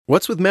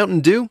What's with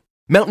Mountain Dew?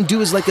 Mountain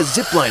Dew is like a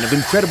zipline of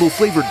incredible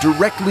flavor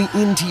directly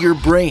into your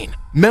brain.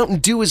 Mountain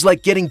Dew is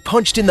like getting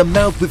punched in the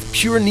mouth with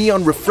pure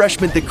neon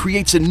refreshment that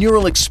creates a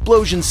neural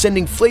explosion,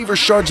 sending flavor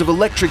shards of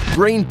electric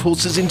brain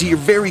pulses into your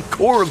very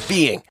core of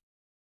being.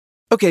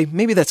 Okay,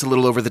 maybe that's a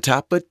little over the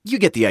top, but you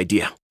get the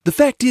idea. The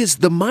fact is,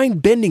 the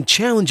mind-bending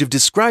challenge of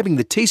describing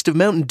the taste of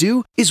Mountain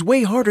Dew is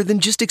way harder than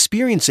just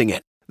experiencing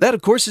it. That,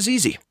 of course, is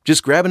easy.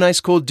 Just grab an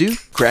ice cold Dew,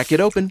 crack it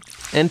open,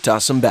 and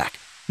toss them back.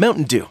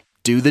 Mountain Dew.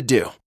 Do the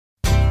Dew.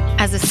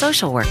 As a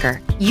social worker,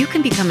 you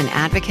can become an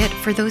advocate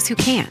for those who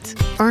can't.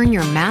 Earn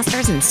your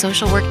master's in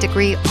social work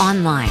degree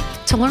online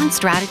to learn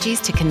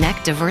strategies to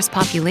connect diverse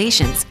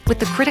populations with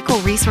the critical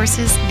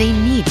resources they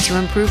need to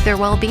improve their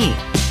well-being,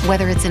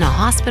 whether it's in a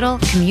hospital,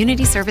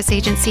 community service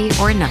agency,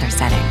 or another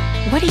setting.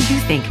 What do you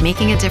think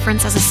making a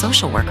difference as a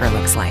social worker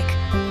looks like?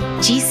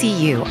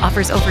 GCU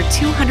offers over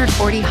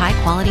 240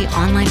 high-quality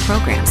online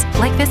programs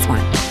like this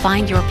one.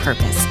 Find your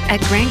purpose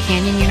at Grand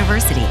Canyon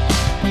University.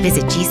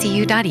 Visit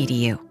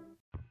gcu.edu.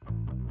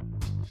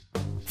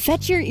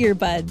 Fetch your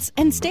earbuds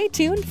and stay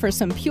tuned for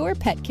some pure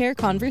pet care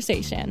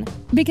conversation.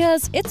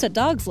 Because it's a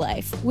dog's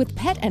life with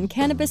pet and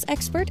cannabis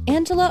expert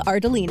Angela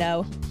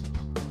Ardolino.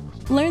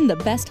 Learn the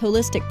best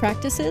holistic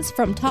practices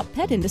from top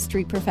pet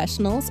industry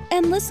professionals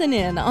and listen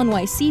in on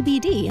why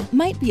CBD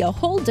might be a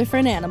whole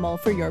different animal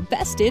for your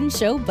best in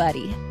show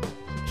buddy.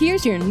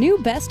 Here's your new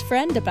best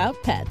friend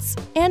about pets,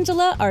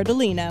 Angela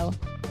Ardolino.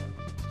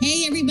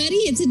 Hey everybody,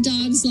 it's A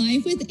Dog's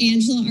Life with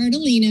Angela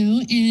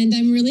Ardolino, and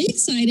I'm really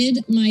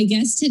excited. My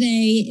guest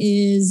today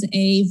is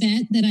a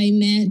vet that I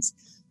met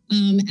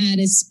at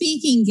a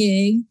speaking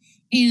gig,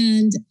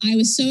 and I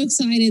was so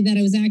excited that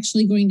I was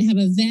actually going to have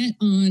a vet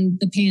on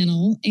the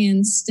panel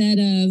instead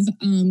of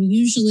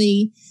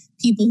usually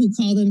people who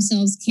call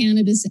themselves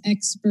cannabis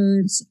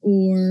experts,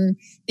 or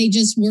they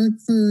just work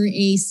for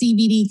a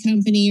CBD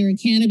company or a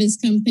cannabis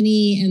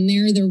company and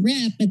they're the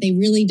rep, but they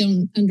really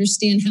don't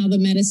understand how the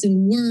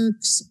medicine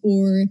works,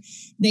 or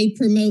they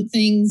promote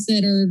things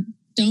that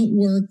don't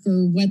work,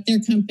 or what their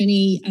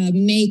company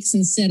makes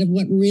instead of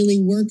what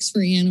really works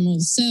for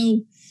animals.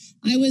 So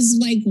I was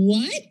like,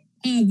 what?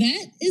 A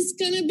vet is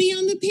going to be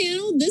on the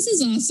panel? This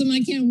is awesome.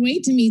 I can't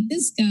wait to meet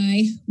this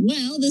guy.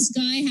 Well, this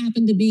guy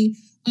happened to be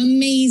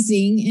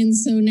amazing. And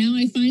so now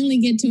I finally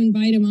get to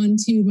invite him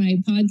onto my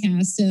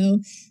podcast. So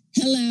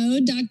hello,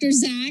 Dr.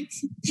 Zac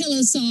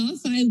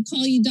Pilossoph. I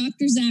call you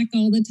Dr. Zac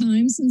all the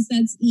time since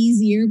that's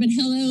easier. But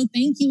hello,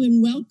 thank you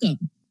and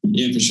welcome.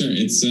 Yeah, for sure.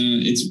 It's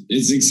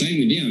exciting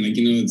to be on.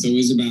 It's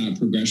always about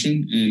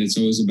progression, and it's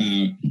always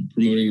about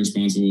promoting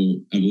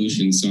responsible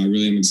evolution. So I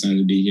really am excited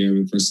to be here.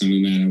 The first time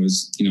we met, I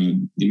was,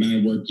 the amount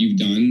of work you've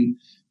done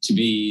to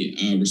be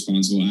a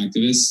responsible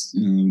activist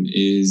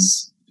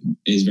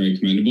is very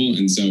commendable.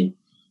 And so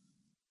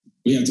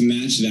we have to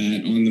match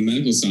that on the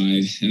medical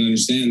side and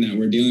understand that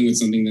we're dealing with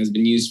something that's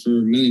been used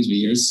for millions of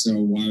years. So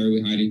why are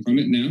we hiding from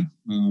it now?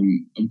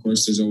 Of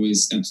course, there's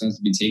always steps that have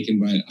to be taken,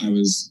 but I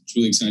was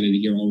truly excited to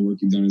hear all the work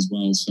you've done as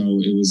well.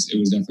 So it was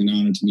definitely an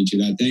honor to meet you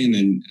that day. And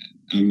then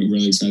I'm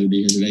really excited to be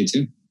here today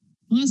too.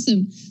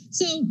 Awesome.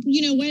 So,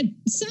 you know what?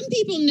 Some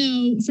people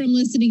know from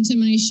listening to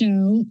my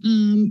show,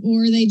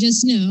 or they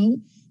just know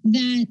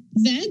that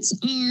vets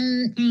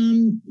are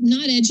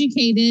not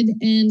educated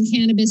in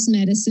cannabis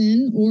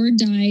medicine or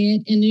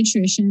diet and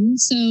nutrition.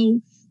 So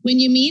when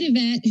you meet a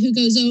vet who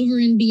goes over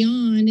and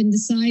beyond and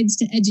decides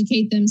to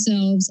educate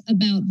themselves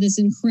about this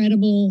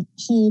incredible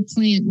whole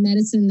plant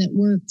medicine that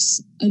works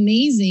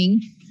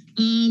amazing,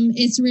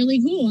 it's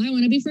really cool. I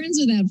want to be friends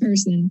with that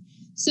person.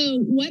 So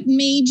what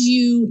made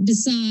you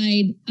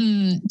decide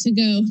to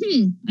go,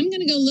 I'm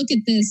going to go look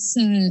at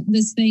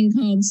this thing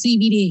called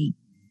CBD?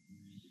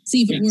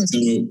 See if it works. So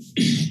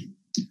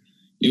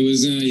it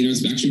was,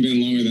 it's actually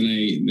been longer than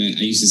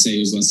I used to say. It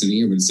was less than a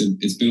year, but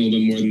it's been a little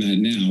bit more than that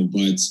now.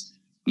 But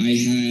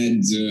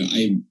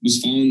I was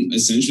following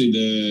essentially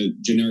the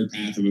generic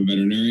path of a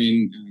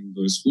veterinarian,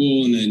 go to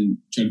school, and then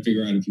try to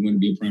figure out if you want to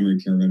be a primary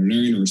care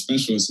veterinarian or a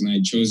specialist. And I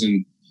had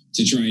chosen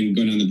to try and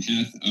go down the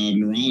path of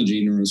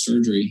neurology,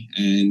 neurosurgery.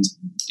 And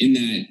in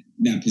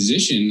that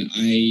position,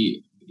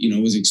 I,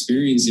 was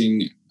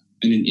experiencing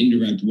in an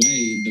indirect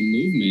way the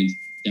movement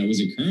that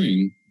was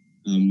occurring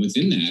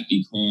within that,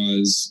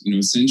 because,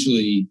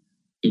 essentially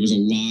there was a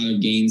lot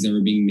of gains that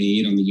were being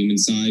made on the human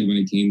side when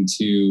it came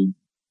to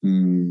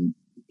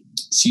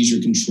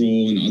seizure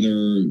control and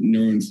other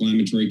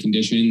neuroinflammatory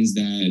conditions,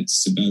 that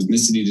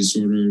spasticity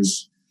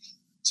disorders.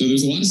 So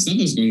there's a lot of stuff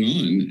that was going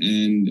on,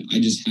 and I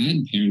just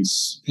had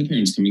pet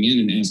parents coming in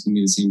and asking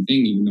me the same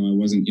thing, even though I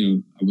wasn't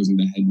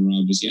the head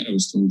neurologist yet. I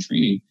was still in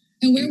training.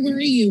 And where were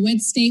you? What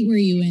state were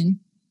you in?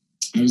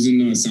 I was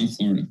in South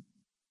Florida.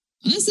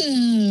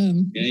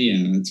 Awesome.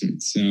 Yeah, that's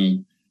right.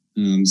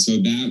 So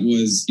that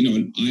was,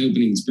 an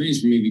eye-opening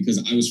experience for me, because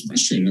I was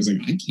frustrated. I was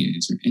like, I can't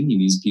answer any of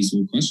these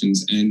peaceful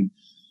questions. And,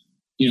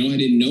 I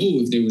didn't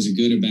know if there was a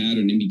good, a bad,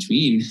 or an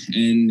in-between.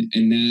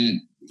 And that,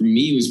 for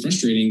me, was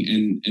frustrating,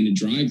 and a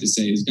drive to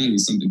say, there's got to be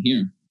something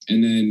here.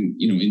 And then,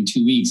 in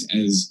 2 weeks,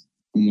 as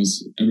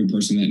almost every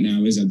person that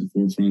now is at the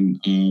forefront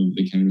of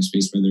the cannabis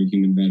space, whether a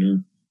human vet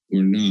or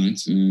or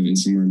not, and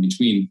somewhere in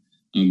between,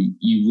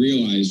 you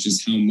realize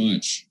just how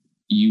much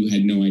you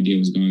had no idea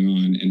was going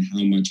on and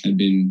how much had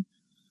been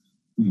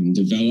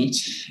developed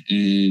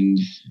and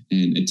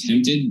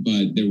attempted,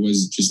 but there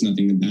was just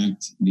nothing that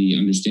backed the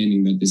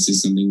understanding that this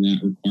is something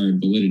that required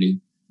validity.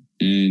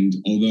 And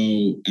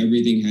although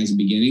everything has a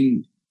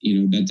beginning,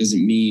 that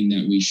doesn't mean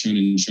that we shun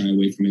and shy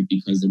away from it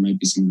because there might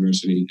be some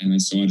adversity. And I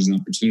saw it as an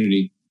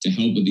opportunity to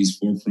help with these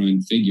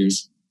forefront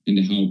figures and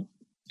to help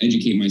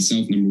educate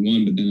myself, number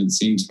one, but then at the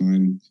same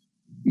time,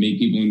 make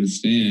people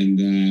understand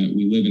that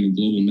we live in a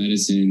global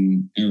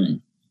medicine era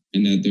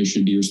and that there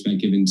should be respect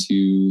given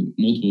to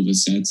multiple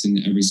facets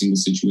in every single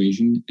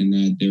situation, and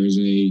that there is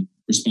a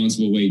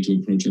responsible way to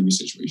approach every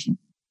situation.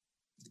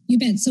 You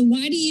bet. So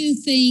why do you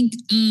think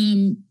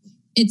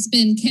it's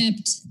been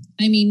kept?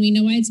 I mean, we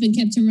know why it's been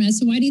kept from us.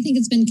 So why do you think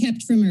it's been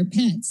kept from our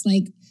pets?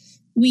 Like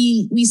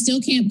we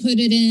still can't put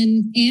it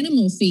in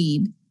animal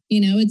feed.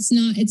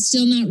 It's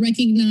still not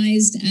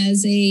recognized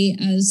as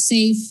a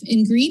safe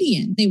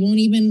ingredient. They won't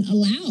even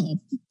allow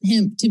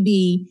hemp to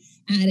be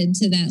added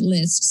to that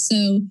list.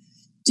 So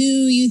do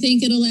you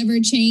think it'll ever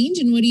change?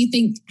 And what do you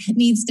think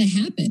needs to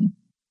happen?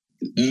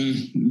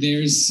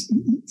 There's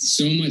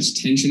so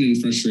much tension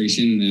and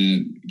frustration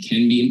that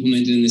can be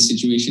implemented in this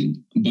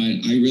situation, but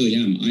I really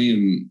am. I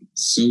am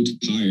so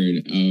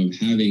tired of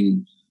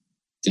having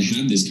to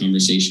have this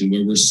conversation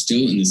where we're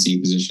still in the same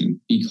position,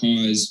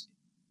 because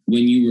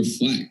when you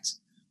reflect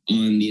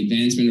on the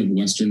advancement of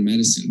Western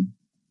medicine,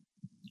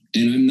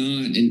 and I'm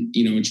not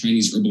a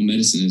Chinese herbal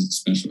medicine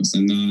specialist,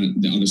 I'm not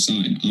the other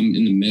side, I'm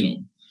in the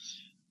middle.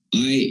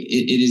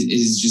 It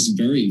is just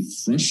very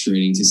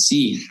frustrating to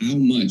see how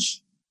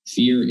much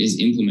fear is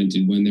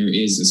implemented when there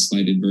is a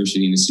slight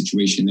adversity in a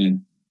situation,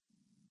 that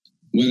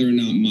whether or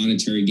not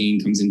monetary gain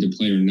comes into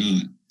play or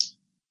not,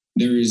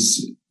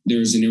 there's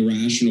an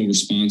irrational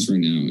response right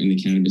now in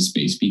the cannabis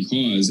space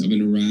because of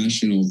an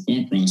irrational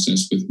thought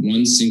process with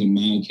one single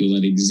molecule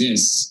that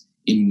exists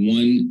in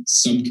one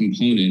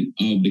subcomponent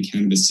of the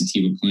cannabis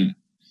sativa plant.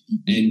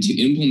 And to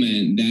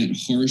implement that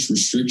harsh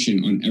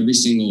restriction on every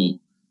single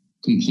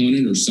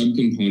component or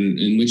subcomponent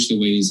in which the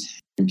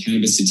ways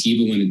cannabis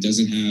sativa, when it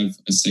doesn't have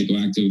a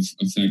psychoactive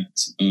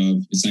effect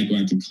of a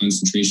psychoactive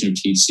concentration of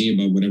THC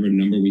above whatever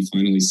number we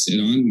finally sit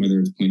on, whether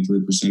it's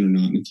 0.3% or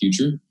not in the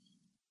future,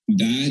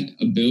 that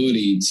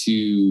ability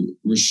to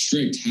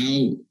restrict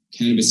how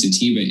cannabis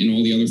sativa in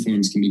all the other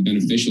forms can be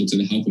beneficial to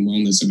the health and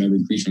wellness of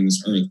every creature on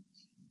this earth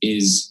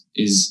is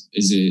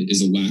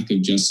a lack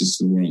of justice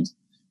to the world.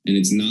 And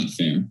it's not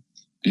fair.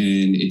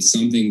 And it's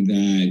something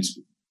that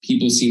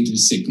people seem to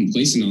sit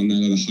complacent on,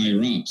 that are the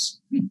higher ups,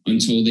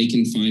 until they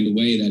can find a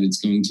way that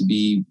it's going to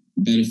be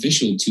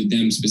beneficial to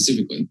them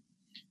specifically.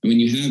 And when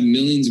you have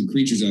millions of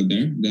creatures out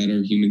there that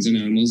are humans and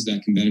animals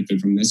that can benefit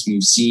from this, and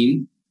we've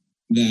seen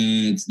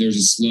that there's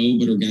a slow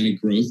but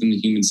organic growth in the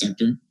human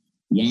sector,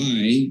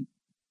 why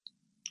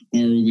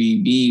are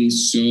we being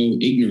so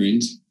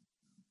ignorant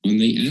on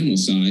the animal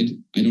side?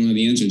 I don't have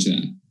the answer to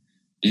that.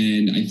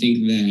 And I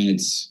think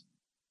that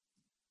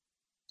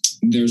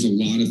there's a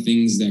lot of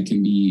things that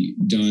can be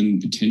done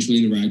potentially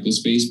in the radical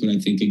space, but I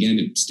think, again,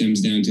 it stems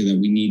down to that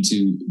we need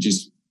to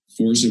just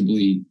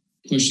forcibly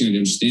push the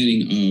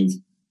understanding of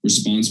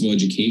responsible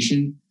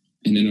education,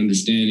 and then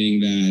understanding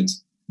that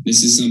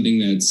this is something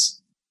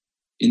that's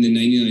in the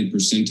 99th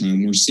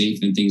percentile more safe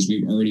than things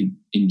we've already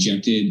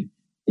injected,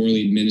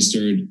 orally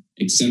administered,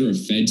 etc.,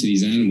 fed to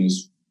these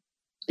animals.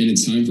 And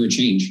it's time for a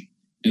change.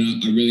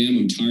 And I really am.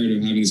 I'm tired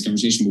of having this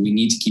conversation, but we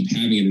need to keep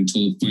having it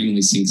until it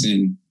finally sinks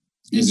in,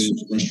 because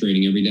it's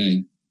frustrating every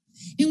day.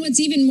 And what's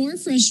even more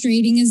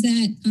frustrating is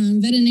that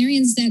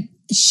veterinarians that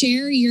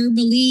share your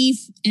belief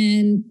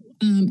and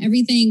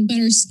everything, but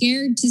are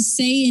scared to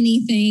say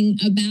anything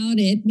about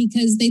it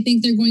because they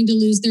think they're going to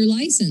lose their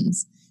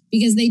license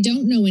because they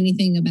don't know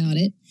anything about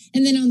it.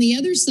 And then on the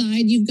other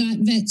side, you've got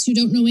vets who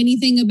don't know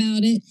anything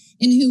about it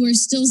and who are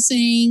still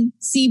saying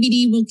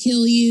CBD will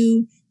kill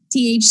you,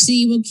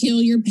 THC will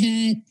kill your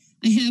pet.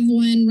 I have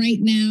one right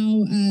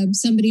now.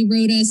 Somebody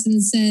wrote us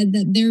and said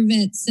that their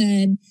vet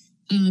said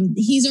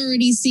he's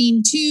already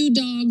seen 2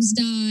 dogs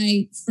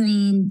die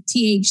from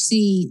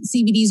THC.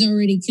 CBD's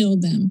already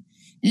killed them.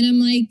 And I'm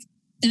like,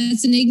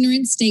 that's an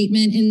ignorant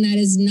statement, and that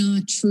is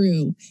not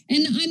true.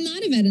 And I'm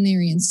not a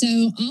veterinarian,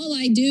 so all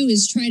I do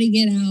is try to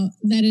get out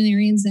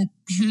veterinarians that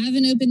have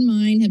an open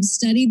mind, have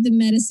studied the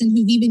medicine,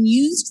 who've even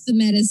used the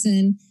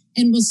medicine,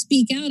 and will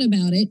speak out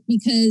about it,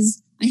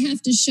 because I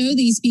have to show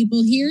these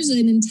people, here's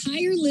an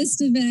entire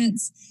list of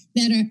vets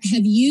that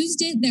have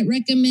used it, that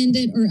recommend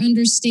it or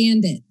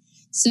understand it.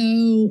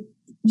 So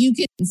you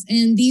can,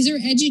 and these are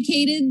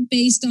educated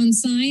based on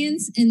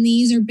science, and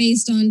these are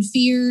based on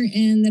fear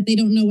and that they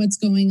don't know what's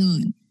going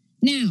on.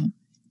 Now,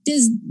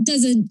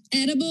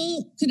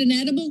 could an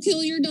edible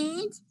kill your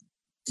dog?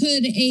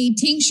 Could a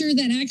tincture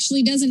that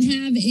actually doesn't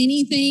have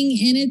anything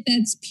in it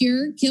that's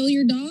pure kill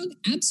your dog?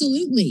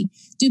 Absolutely.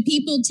 Do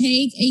people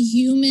take a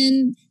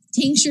human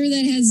tincture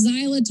that has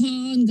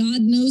xylitol and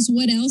God knows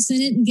what else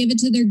in it and give it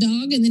to their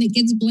dog, and then it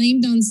gets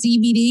blamed on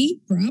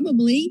CBD?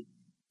 Probably,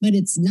 but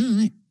it's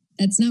not.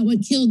 That's not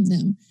what killed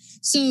them.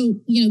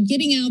 So,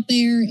 getting out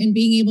there and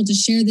being able to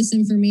share this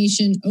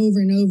information over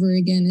and over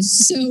again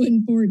is so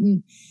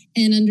important,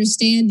 and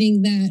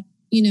understanding that,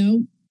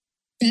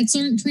 vets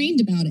aren't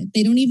trained about it.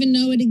 They don't even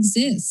know it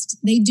exists.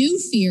 They do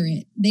fear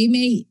it.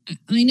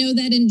 I know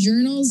that in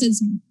journals,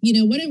 it's,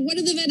 what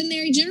do the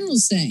veterinary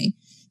journals say?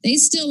 They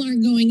still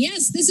aren't going,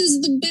 yes, this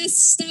is the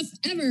best stuff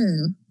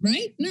ever,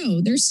 right?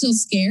 No, they're still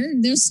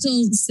scared. They're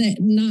still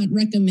not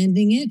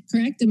recommending it,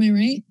 correct? Am I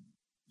right?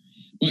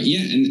 Well,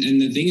 yeah, and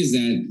the thing is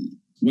that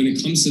when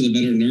it comes to the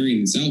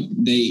veterinarian itself,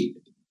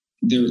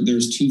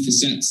 there's two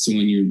facets to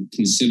when you're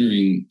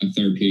considering a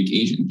therapeutic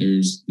agent.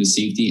 There's the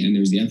safety and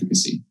there's the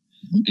efficacy.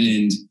 Mm-hmm.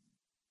 And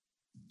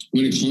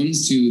when it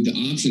comes to the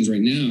options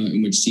right now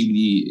in which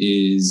CBD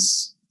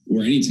is,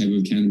 or any type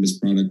of cannabis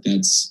product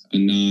that's a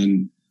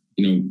non,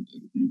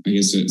 I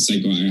guess a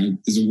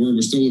there's a word,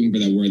 we're still looking for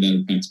that word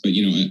that affects, but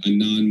a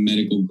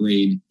non-medical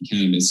grade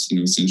cannabis,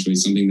 essentially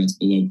something that's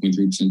below 0.3%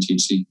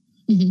 THC.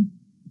 Mm-hmm.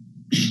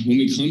 When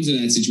we come to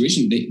that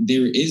situation,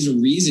 there is a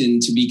reason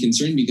to be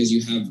concerned, because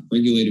you have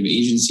regulative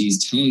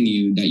agencies telling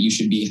you that you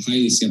should be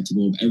highly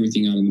skeptical of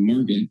everything out on the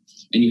market.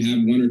 And you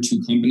have one or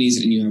two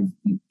companies, and you have,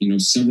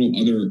 several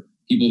other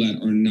people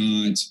that are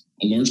not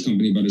a large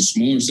company, but are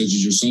smaller, such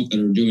as yourself, that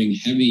are doing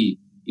heavy,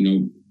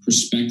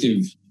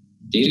 prospective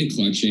data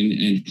collection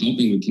and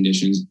helping with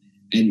conditions.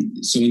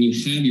 And so when you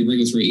have your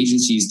regulatory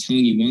agencies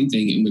telling you one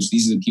thing, in which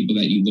these are the people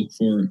that you look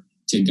for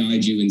to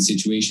guide you in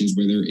situations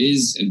where there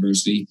is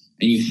adversity,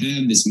 and you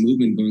have this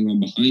movement going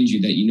on behind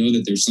you, that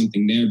that there's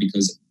something there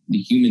because the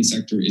human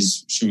sector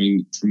is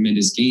showing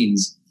tremendous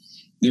gains,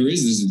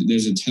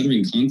 there's a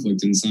tethering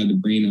conflict inside the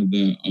brain of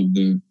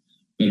the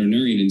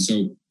veterinarian. And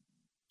so,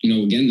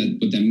 again,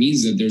 what that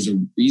means is that there's a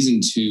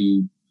reason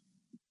to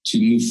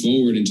move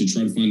forward and to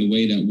try to find a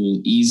way that will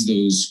ease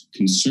those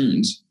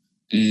concerns.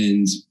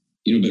 And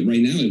but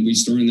right now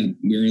we're in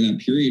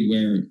that period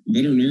where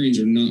veterinarians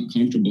are not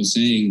comfortable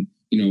saying,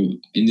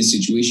 in this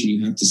situation,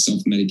 you have to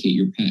self-medicate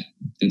your pet.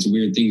 That's a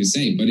weird thing to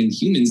say, but in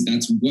humans,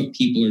 that's what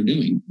people are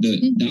doing.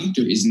 The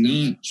doctor is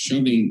not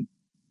shoving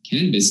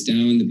cannabis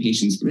down the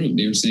patient's throat.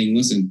 They're saying,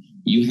 listen,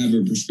 you have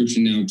a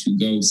prescription now to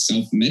go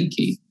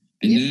self-medicate.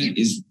 And that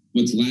is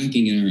what's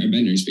lacking in our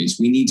veterinary space.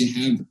 We need to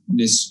have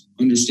this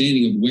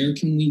understanding of where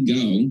can we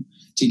go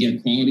to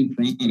get quality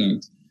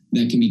product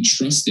that can be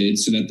trusted,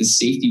 so that the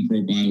safety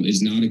profile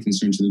is not a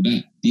concern to the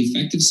vet. The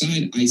effective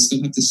side, I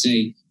still have to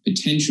say,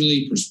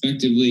 potentially,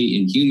 prospectively,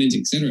 in humans,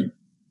 etc.,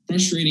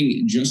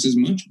 frustrating just as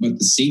much, but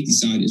the safety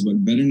side is what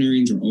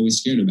veterinarians are always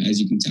scared of,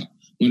 as you can tell.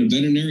 When a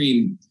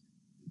veterinarian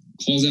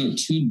calls out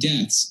 2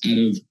 deaths out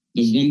of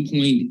the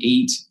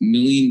 1.8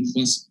 million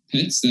plus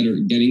pets that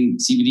are getting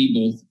CBD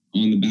both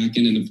on the back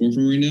end and the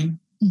forefront right now,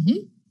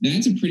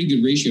 that's a pretty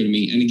good ratio to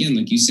me. And again,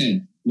 like you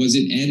said, was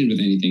it added with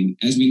anything?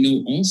 As we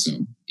know also,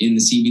 in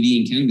the CBD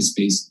and cannabis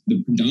space,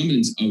 the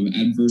predominance of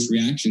adverse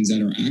reactions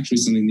that are actually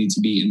something that need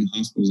to be in the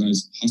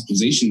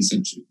hospitalization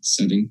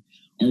setting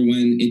are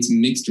when it's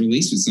mixed or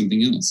laced with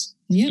something else.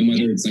 Yep. And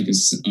whether it's like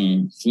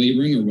a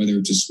flavoring, or whether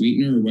it's a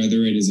sweetener, or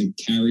whether it is a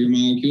carrier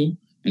molecule,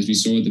 as we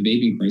saw with the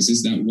vaping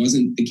crisis, that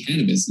wasn't the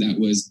cannabis, that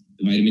was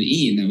the vitamin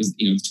E, and that was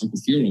the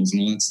tocopherols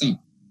and all that stuff.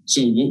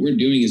 So what we're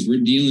doing is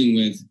we're dealing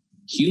with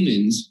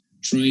humans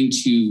trying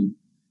to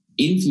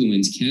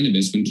influence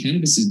cannabis when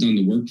cannabis has done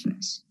the work for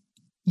us.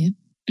 Yeah.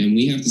 And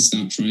we have to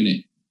stop trying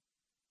to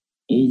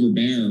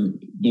overbear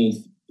both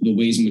the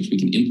ways in which we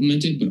can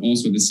implement it, but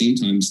also at the same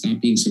time,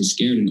 stop being so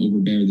scared and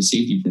overbear the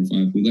safety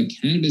profile. If we let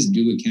cannabis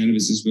do what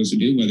cannabis is supposed to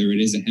do, whether it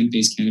is a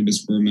hemp-based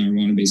cannabis or a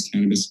marijuana-based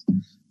cannabis, I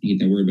hate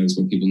that word, but it's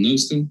what people know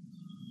still,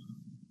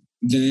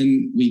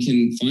 then we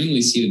can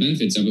finally see the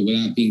benefits of it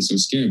without being so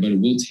scared. But it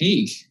will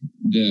take,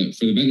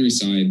 for the veterinary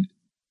side,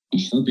 a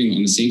harping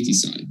on the safety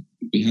side.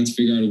 We have to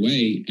figure out a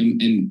way.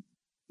 And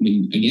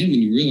when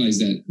you realize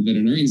that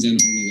veterinarians then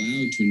aren't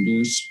allowed to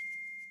endorse,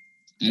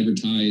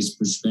 advertise,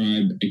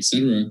 prescribe,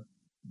 etc.,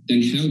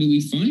 then how do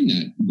we find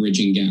that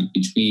bridging gap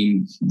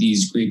between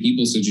these great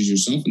people such as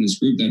yourself and this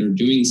group that are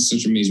doing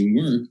such amazing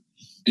work,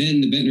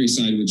 and the veterinary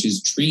side, which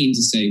is trained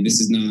to say this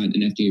is not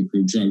an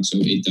FDA-approved drug, so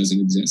it doesn't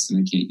exist and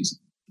I can't use it?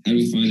 How do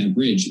we find that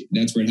bridge?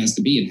 That's where it has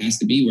to be. It has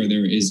to be where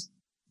there is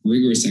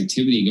rigorous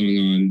activity going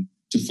on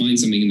to find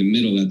something in the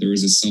middle, that there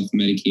is a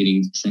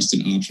self-medicating,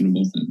 trusted option on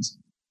both ends.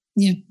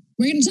 Yeah.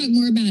 We're going to talk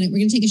more about it. We're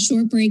going to take a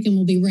short break and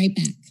we'll be right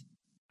back.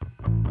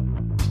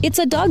 It's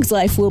A Dog's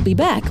Life. We'll be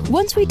back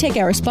once we take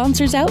our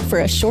sponsors out for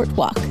a short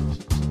walk.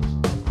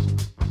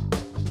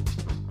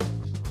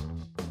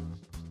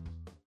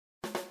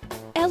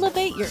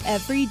 Elevate your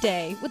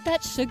everyday with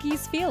that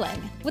Shuggies feeling,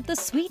 with the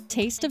sweet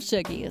taste of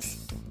Shuggies.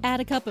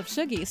 Add a cup of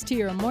Shuggies to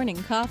your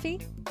morning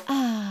coffee.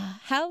 Ah,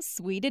 how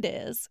sweet it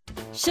is.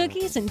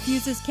 Shuggies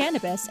infuses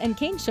cannabis and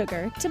cane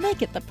sugar to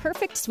make it the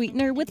perfect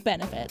sweetener with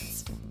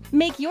benefits.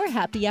 Make your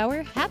happy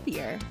hour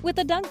happier with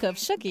a dunk of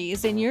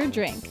Shuggies in your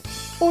drink.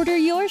 Order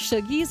your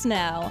Shoogies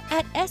now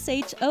at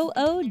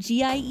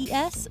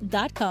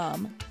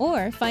SHOOGIES.com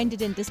or find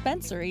it in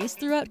dispensaries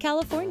throughout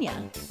California.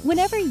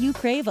 Whenever you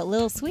crave a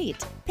little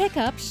sweet, pick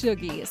up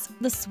Shoogies,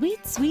 the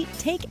sweet, sweet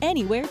take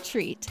anywhere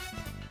treat.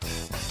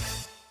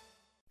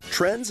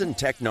 Trends in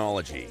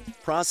technology,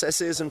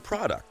 processes, and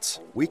products.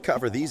 We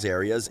cover these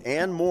areas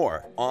and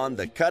more on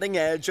The Cutting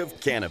Edge of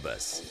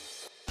Cannabis.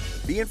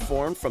 Be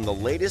informed from the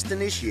latest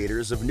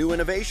initiators of new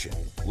innovation.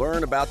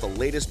 Learn about the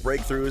latest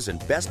breakthroughs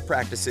and best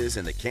practices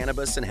in the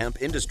cannabis and hemp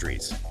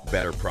industries.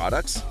 Better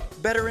products,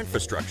 better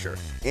infrastructure,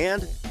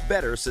 and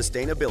better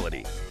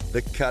sustainability.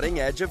 The Cutting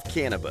Edge of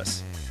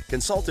Cannabis.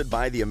 Consulted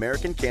by the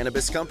American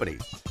Cannabis Company.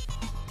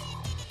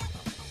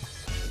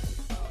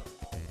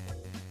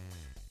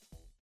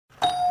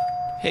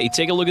 Hey,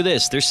 take a look at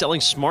this. They're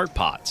selling smart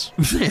pots.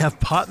 They have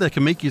pot that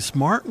can make you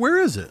smart? Where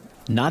is it?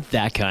 Not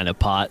that kind of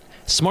pot.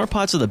 Smart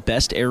pots are the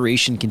best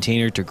aeration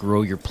container to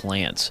grow your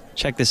plants.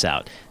 Check this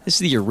out. This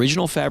is the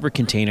original fabric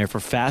container for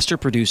faster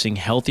producing,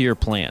 healthier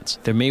plants.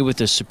 They're made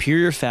with a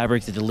superior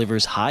fabric that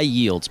delivers high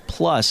yields.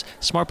 Plus,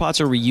 smart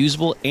pots are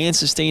reusable and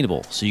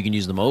sustainable, so you can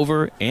use them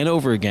over and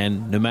over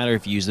again, no matter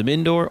if you use them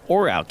indoor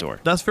or outdoor.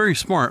 That's very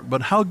smart,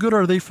 but how good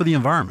are they for the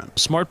environment?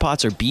 Smart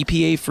pots are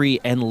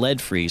BPA-free and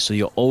lead-free, so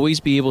you'll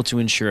always be able to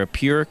ensure a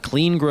pure,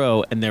 clean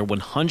grow, and they're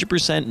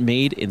 100%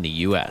 made in the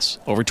U.S.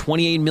 Over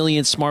 28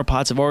 million smart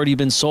pots have already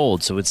been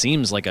sold, so it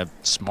seems like a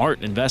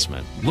smart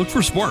investment. Look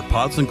for smart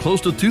pots in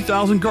close to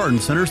 2,000 garden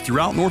centers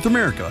throughout North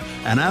America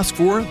and ask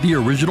for the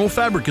original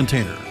fabric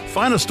container.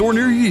 Find a store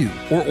near you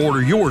or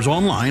order yours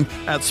online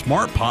at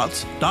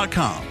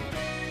smartpots.com.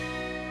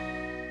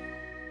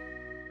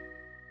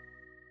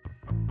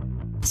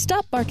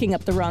 Stop barking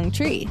up the wrong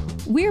tree.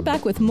 We're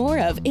back with more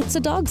of It's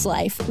a Dog's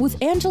Life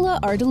with Angela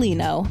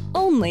Ardolino,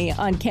 only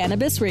on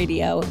Cannabis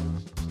Radio.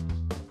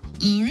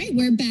 All right,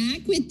 we're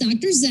back with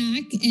Dr.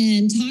 Zac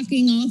and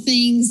talking all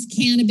things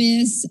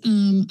cannabis.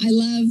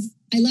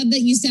 I love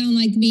that you sound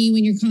like me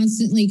when you're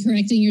constantly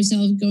correcting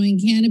yourself, going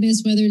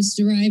cannabis, whether it's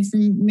derived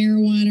from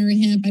marijuana or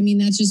hemp. I mean,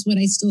 that's just what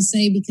I still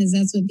say because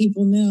that's what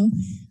people know.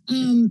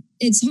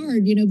 It's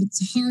hard,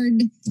 it's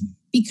hard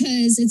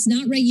because it's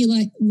not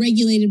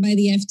regulated by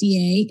the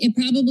FDA. It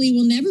probably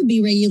will never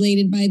be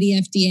regulated by the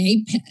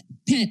FDA,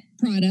 pet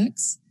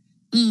products.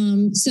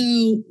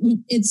 So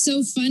it's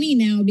so funny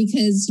now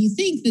because you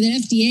think that the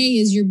FDA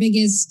is your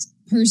biggest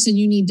person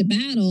you need to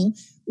battle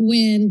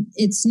when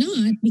it's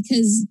not,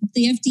 because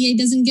the FDA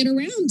doesn't get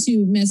around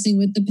to messing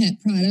with the pet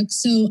products.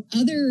 So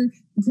other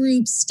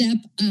groups step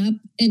up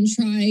and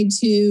try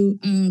to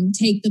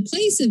take the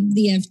place of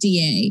the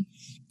FDA,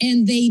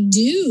 and they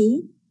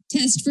do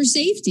test for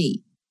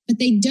safety, but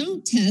they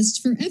don't test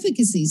for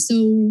efficacy.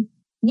 So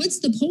what's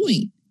the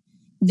point?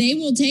 They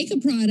will take a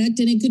product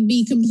and it could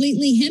be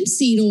completely hemp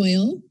seed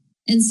oil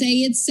and say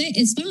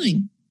it's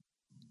fine.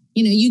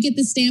 You get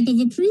the stamp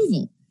of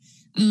approval.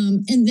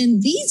 And then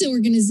these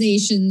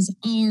organizations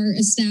are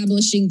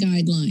establishing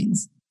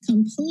guidelines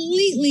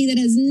completely that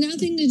has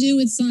nothing to do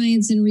with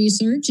science and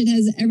research. It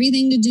has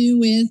everything to do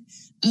with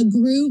a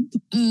group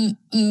of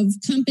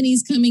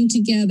companies coming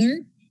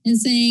together and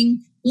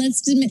saying,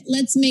 let's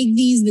make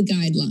these the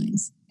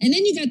guidelines. And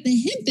then you got the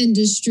hemp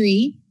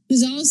industry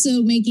who's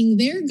also making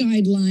their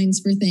guidelines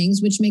for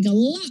things, which make a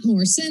lot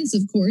more sense,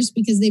 of course,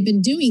 because they've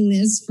been doing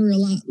this for a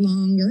lot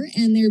longer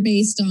and they're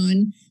based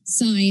on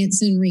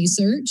science and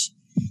research.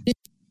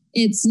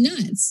 It's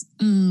nuts.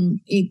 I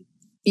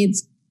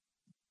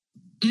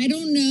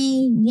don't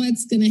know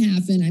what's going to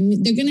happen. I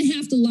mean, they're going to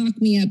have to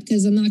lock me up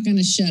because I'm not going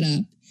to shut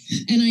up.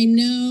 And I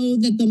know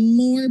that the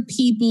more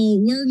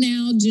people we're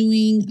now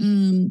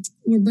doing,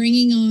 we're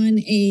bringing on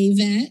a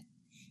vet,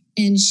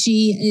 and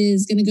she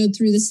is going to go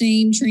through the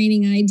same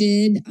training I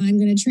did. I'm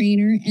going to train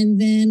her. And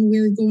then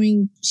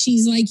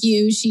she's like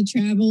you, she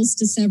travels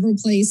to several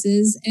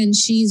places, and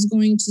she's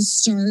going to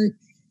start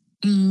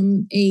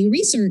a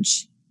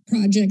research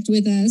project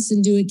with us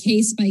and do it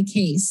case by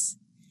case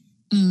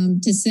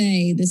to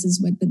say, this is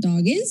what the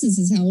dog is. This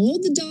is how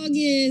old the dog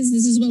is.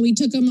 This is what we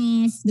took him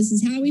off. This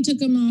is how we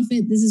took him off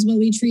it. This is what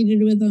we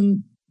treated with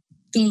him.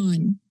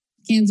 Gone.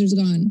 Cancer's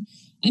gone.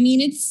 I mean,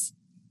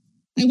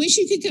 I wish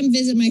you could come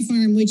visit my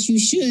farm, which you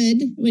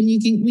should when we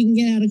can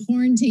get out of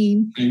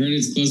quarantine. I heard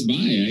it's close by.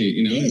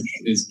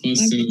 It's close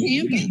to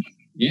Tampa.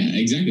 Yeah,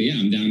 exactly. Yeah,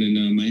 I'm down in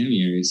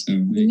Miami area. So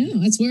I know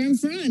that's where I'm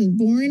from.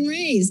 Born and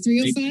raised,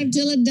 305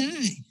 till I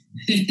die.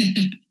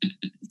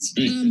 That's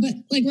right. But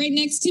like right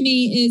next to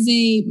me is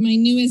my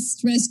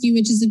newest rescue,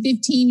 which is a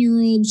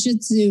 15-year-old Shih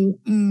Tzu,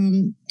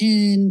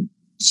 and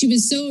she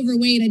was so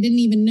overweight I didn't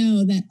even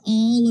know that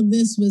all of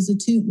this was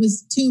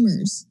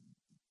tumors.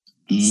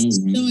 Oh, wow.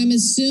 So I'm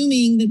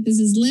assuming that this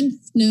is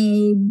lymph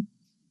node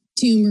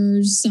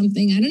tumors,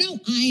 something. I don't know.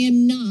 I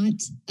am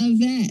not a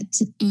vet.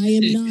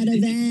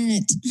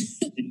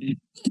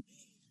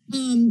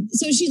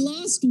 So she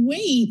lost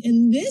weight.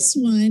 And this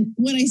one,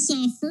 what I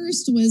saw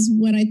first was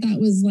what I thought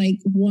was like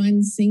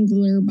one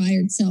singular by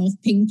itself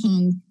ping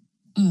pong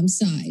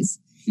size.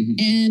 Mm-hmm.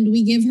 And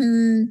we give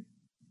her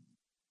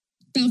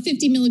about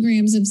 50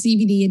 milligrams of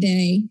CBD a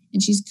day,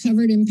 and she's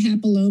covered in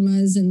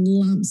papillomas and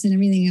lumps and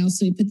everything else.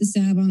 So we put the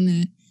salve on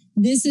that.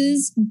 This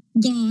is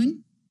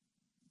gone.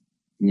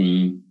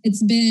 Wow.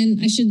 It's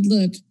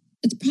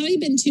probably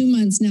been 2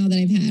 months now that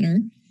I've had her.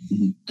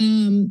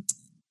 Mm-hmm.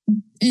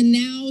 And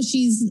now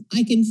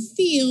I can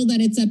feel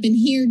that it's up in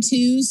here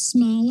too,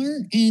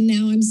 smaller. And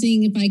now I'm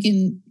seeing if I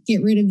can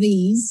get rid of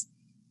these.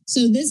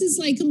 So this is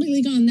like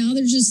completely gone. Now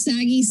there's just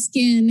saggy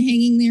skin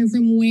hanging there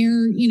from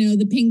where,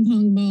 the ping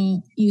pong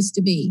ball used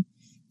to be.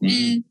 Wow.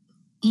 And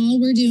all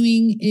we're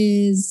doing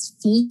is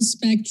full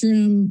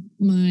spectrum,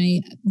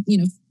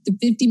 the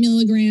 50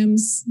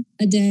 milligrams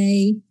a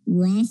day,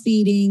 raw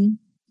feeding.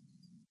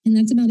 And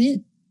that's about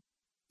it.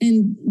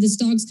 And this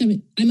dog's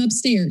coming. I'm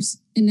upstairs,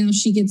 and now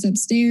she gets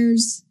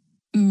upstairs.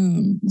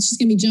 She's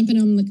gonna be jumping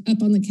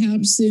up on the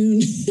couch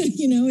soon.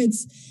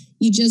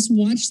 You just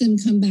watch them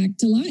come back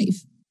to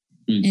life,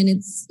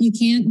 and you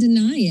can't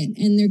deny it.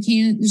 And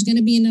there's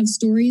gonna be enough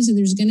stories, and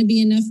there's gonna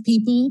be enough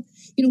people.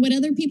 What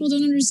other people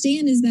don't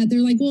understand is that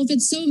they're like, well, if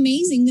it's so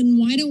amazing, then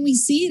why don't we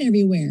see it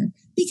everywhere?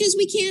 Because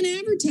we can't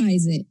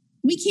advertise it.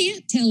 We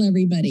can't tell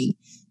everybody.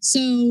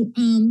 So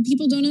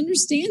people don't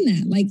understand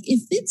that. Like,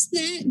 if it's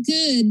that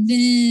good,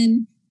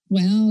 then,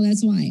 well,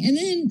 that's why. And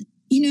then,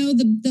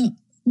 the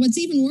what's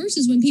even worse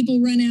is when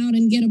people run out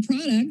and get a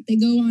product, they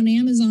go on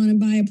Amazon and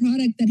buy a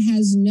product that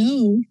has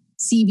no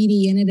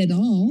CBD in it at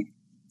all.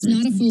 It's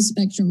not a full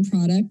spectrum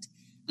product.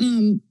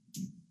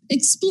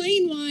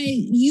 Explain why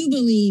you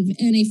believe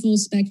in a full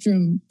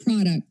spectrum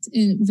product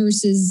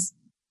versus,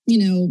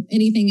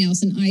 anything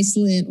else, an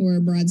isolate or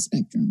a broad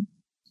spectrum.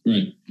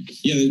 Right.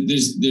 Yeah,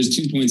 there's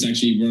 2 points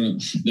actually you brought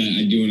up that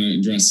I do want to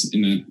address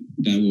in that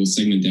little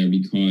segment there,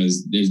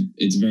 because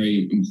it's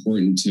very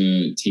important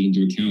to take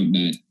into account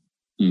that,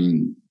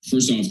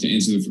 first off, to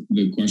answer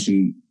the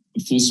question,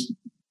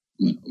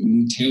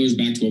 tailors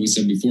back to what we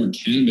said before.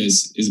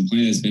 Cannabis is a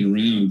plant that's been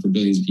around for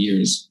billions of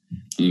years.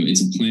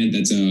 It's a plant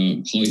that's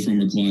a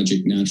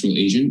polypharmacologic natural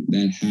agent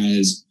that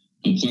has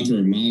a plethora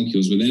of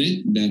molecules within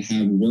it that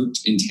have worked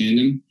in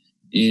tandem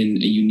in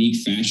a unique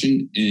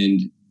fashion.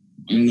 And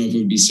I don't know if it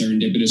would be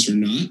serendipitous or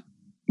not,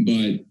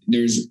 but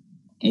there's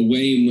a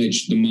way in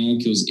which the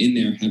molecules in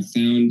there have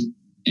found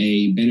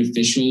a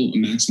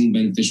maximal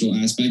beneficial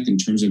aspect in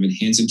terms of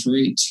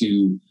enhancatory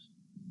to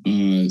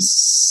a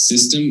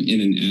system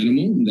in an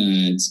animal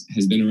that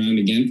has been around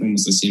again for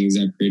almost the same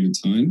exact period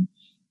of time.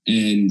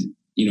 And,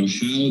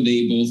 how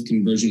they both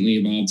convergently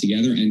evolve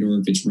together, and or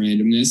if it's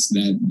randomness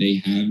that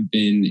they have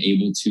been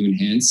able to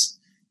enhance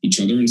each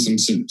other in some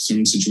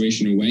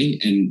situation or way.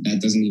 And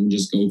that doesn't even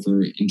just go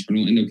for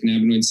internal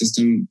endocannabinoid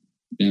system.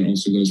 That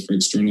also goes for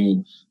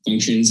external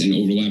functions and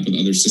overlap with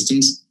other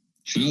systems.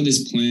 How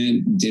this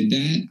plant did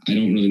that, I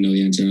don't really know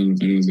the answer. I don't know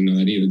if anyone's gonna know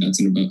that either.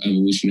 That's an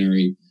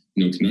evolutionary,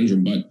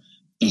 conundrum. But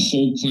the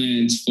whole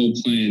plant, full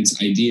plant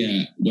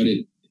idea, what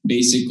it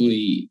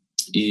basically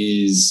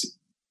is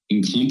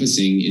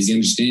encompassing is the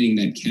understanding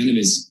that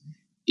cannabis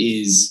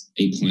is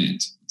a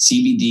plant.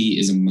 CBD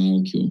is a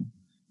molecule.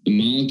 The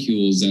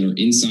molecules that are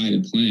inside a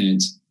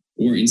plant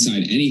or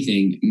inside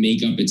anything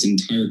make up its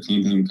entire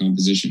compound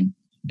composition.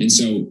 And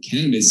so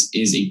cannabis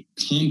is a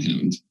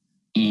compound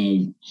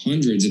of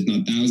hundreds, if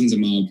not thousands of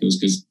molecules.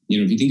 Because,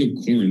 if you think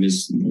of corn,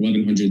 there's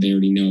 1,100 they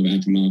already know of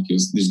active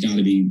molecules. There's got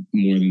to be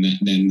more than that,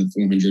 than the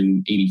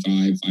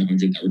 485,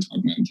 500 that we're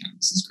talking about in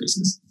cannabis. It's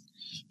craziness.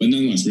 But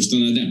nonetheless, we're still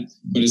not there.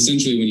 But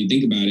essentially, when you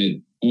think about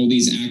it, all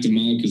these active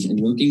molecules are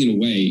working in a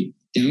way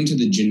down to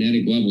the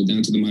genetic level,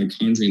 down to the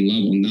mitochondrial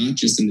level, not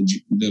just in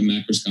the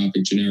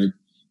macroscopic generic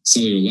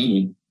cellular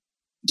level,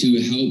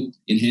 to help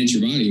enhance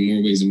your body in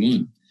more ways than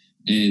one.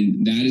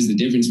 And that is the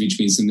difference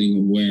between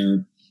something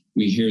where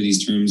we hear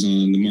these terms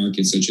on the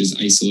market, such as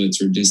isolates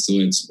or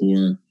distillates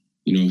or,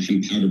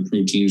 hemp powder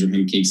proteins or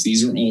hemp cakes.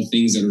 These are all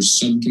things that are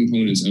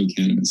subcomponents of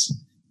cannabis.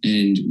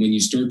 And when you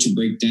start to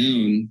break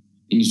down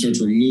and you start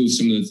to remove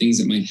some of the things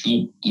that might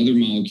help other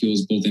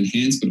molecules both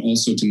enhance, but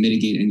also to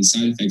mitigate any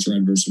side effects or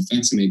adverse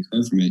effects that may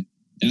occur from it,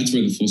 that's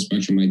where the full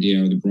spectrum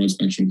idea or the broad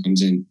spectrum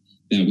comes in,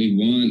 that we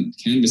want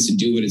cannabis to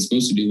do what it's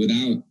supposed to do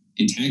without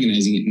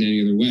antagonizing it in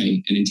any other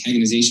way. And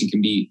antagonization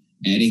can be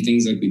adding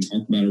things like we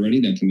talked about already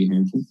that can be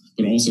harmful,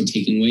 but also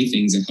taking away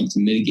things that help to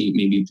mitigate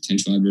maybe a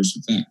potential adverse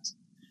effect.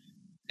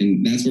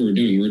 And that's what we're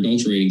doing. We're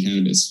adulterating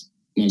cannabis,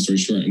 long story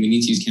short. And we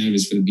need to use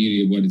cannabis for the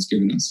beauty of what it's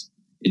given us.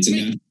 It's a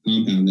natural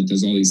compound that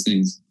does all these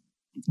things.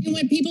 And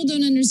what people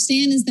don't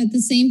understand is that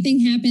the same thing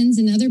happens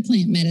in other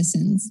plant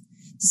medicines.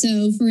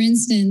 So, for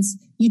instance,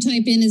 you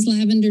type in, is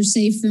lavender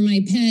safe for my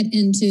pet,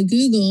 into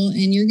Google,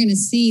 and you're going to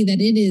see that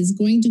it is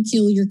going to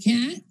kill your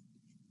cat,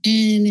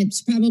 and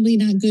it's probably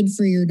not good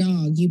for your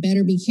dog. You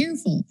better be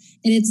careful.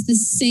 And it's the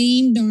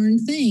same darn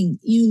thing.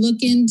 You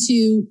look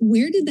into,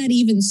 where did that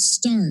even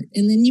start?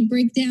 And then you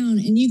break down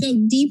and you go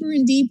deeper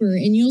and deeper,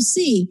 and you'll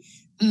see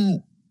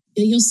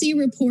a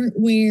report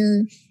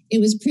where it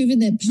was proven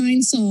that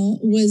pine sol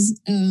was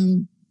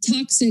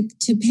toxic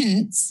to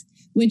pets,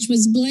 which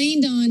was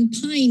blamed on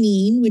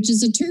pinene, which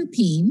is a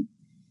terpene.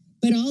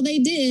 But all they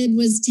did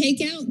was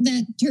take out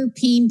that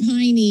terpene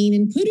pinene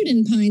and put it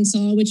in pine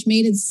sol, which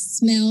made it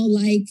smell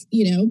like,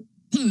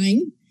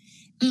 pine.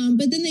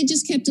 But then they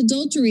just kept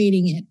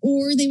adulterating it,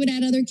 or they would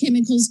add other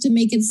chemicals to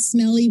make it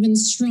smell even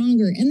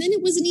stronger. And then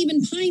it wasn't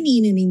even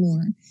pinene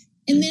anymore.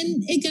 And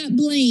then it got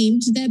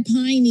blamed that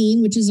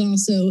pinene, which is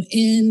also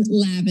in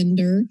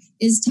lavender,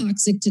 is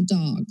toxic to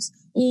dogs,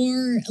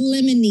 or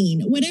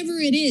limonene, whatever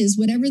it is,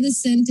 whatever the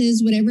scent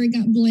is, whatever it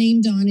got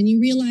blamed on. And you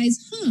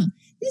realize,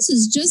 this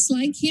is just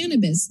like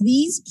cannabis.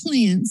 These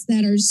plants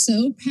that are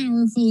so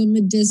powerful and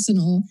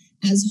medicinal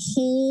as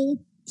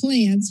whole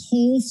plants,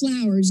 whole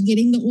flowers,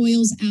 getting the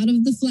oils out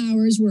of the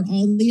flowers where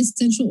all the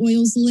essential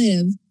oils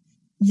live,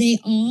 they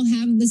all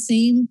have the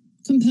same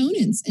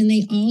components and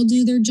they all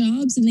do their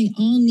jobs and they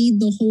all need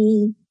the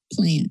whole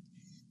plant.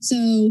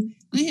 So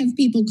I have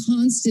people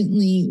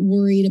constantly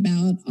worried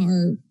about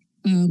our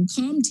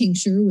calm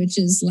tincture, which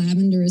is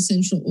lavender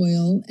essential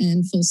oil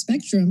and full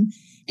spectrum.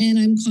 And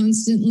I'm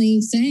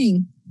constantly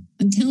saying,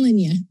 I'm telling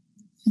you,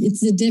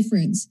 it's the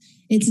difference.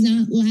 It's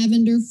not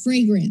lavender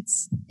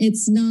fragrance.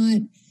 It's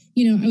not,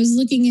 I was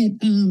looking at,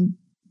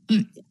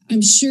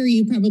 I'm sure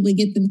you probably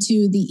get them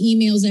too, the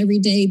emails every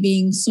day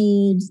being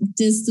sold,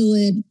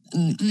 distillate,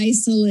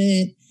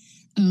 isolate.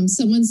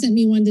 Someone sent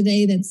me one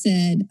today that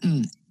said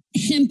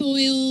hemp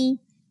oil,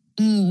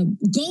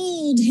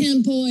 gold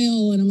hemp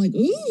oil. And I'm like,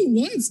 ooh,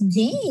 what's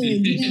gold?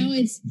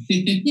 It's,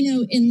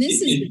 and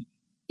this is,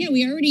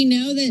 we already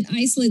know that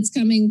isolate's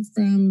coming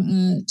from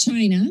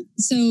China.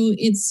 So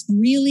it's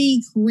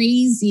really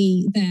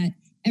crazy that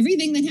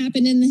everything that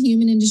happened in the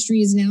human industry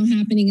is now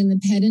happening in the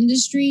pet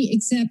industry,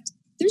 except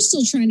they're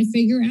still trying to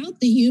figure out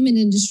the human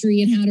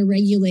industry and how to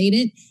regulate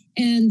it.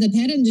 And the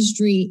pet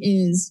industry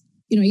is,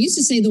 I used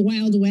to say the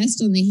Wild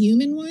West on the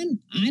human one.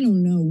 I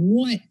don't know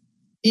what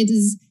it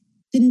is.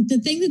 The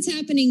thing that's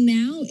happening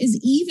now is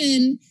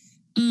even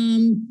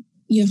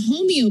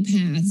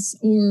homeopaths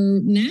or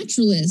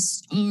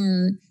naturalists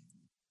are,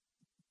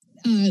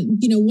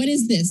 what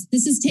is this?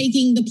 This is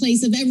taking the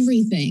place of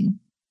everything.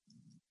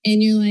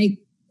 And you're like,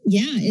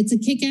 yeah, it's a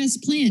kick-ass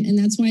plant. And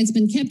that's why it's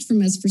been kept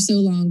from us for so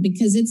long,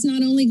 because it's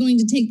not only going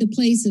to take the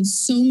place of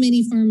so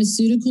many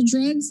pharmaceutical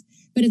drugs,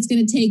 but it's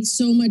going to take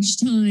so much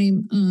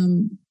time.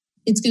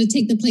 It's going to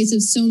take the place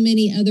of so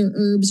many other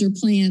herbs or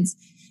plants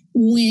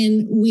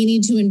when we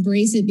need to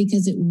embrace it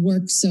because it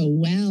works so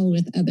well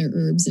with other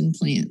herbs and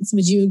plants.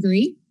 Would you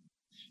agree?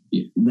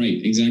 Yeah, right,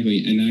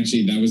 exactly. And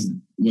actually, that was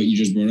what you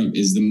just brought up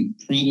is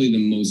probably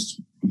the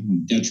most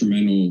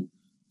detrimental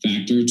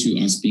factor to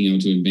us being able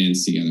to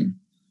advance together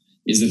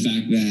is the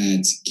fact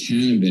that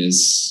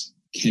cannabis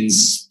can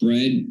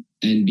spread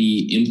and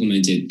be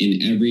implemented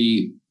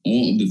in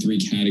all of the three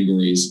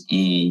categories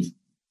of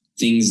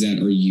things that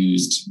are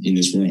used in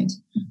this world.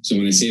 So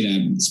when I say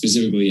that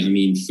specifically, I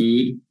mean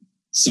food,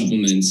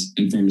 supplements,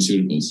 and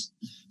pharmaceuticals.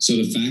 So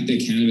the fact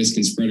that cannabis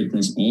can spread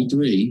across all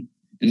three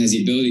and has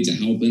the ability to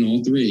help in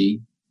all three,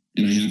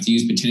 and I have to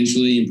use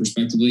potentially and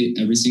prospectively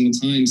every single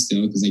time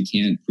still, because I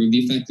can't prove the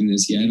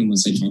effectiveness yet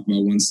unless I talk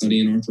about one study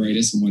in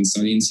arthritis and one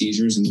study in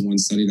seizures and the one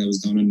study that was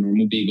done on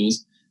normal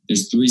beagles.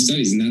 There's 3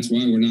 studies, and that's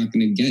why we're not going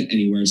to get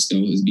anywhere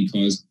still, is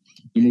because,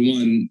 number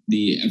one,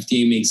 the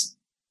FDA makes,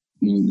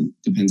 well, it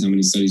depends how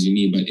many studies you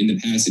need, but in the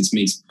past, it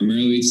makes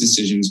primarily its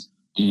decisions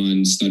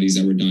on studies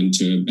that were done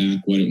to back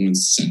what it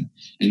wants to say.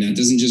 And that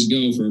doesn't just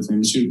go for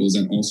pharmaceuticals,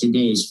 that also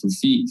goes for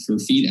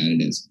feed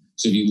additives.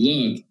 So if you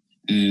look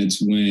at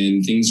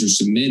when things are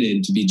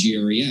submitted to be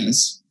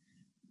GRES,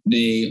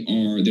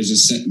 there's a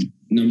set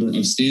number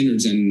of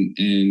standards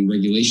and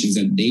regulations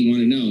that they want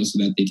to know so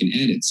that they can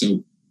add it.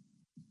 So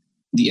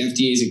the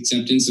FDA's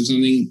acceptance of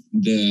something,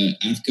 the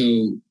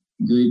AFCO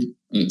group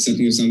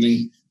accepting of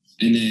something,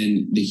 and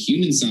then the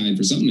human side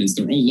for supplements,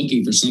 they're all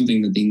looking for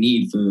something that they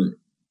need for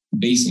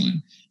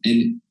baseline.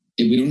 And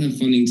if we don't have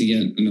funding to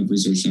get enough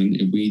research done,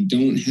 if we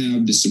don't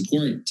have the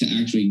support to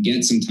actually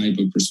get some type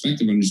of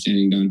perspective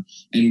understanding done,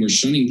 and we're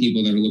shunning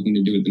people that are looking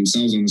to do it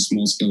themselves on a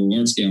small scale or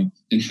large scale,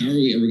 then how are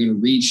we ever going to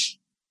reach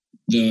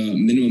the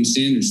minimum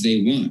standards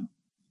they want?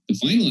 The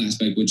final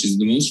aspect, which is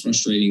the most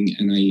frustrating,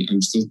 and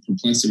I'm still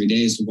perplexed every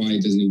day as to why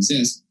it doesn't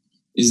exist,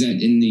 is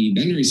that in the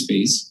veterinary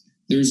space,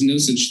 there's no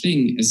such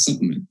thing as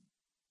supplement.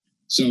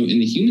 So in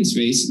the human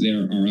space,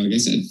 there are, like I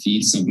said,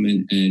 feed,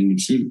 supplement, and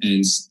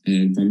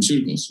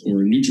pharmaceuticals,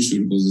 or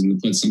nutraceuticals is in the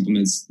put,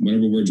 supplements,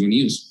 whatever words you want to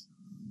use.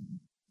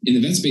 In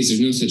the vet space,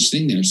 there's no such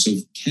thing there. So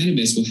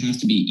cannabis will have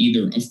to be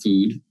either a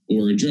food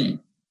or a drug.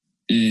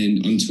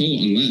 And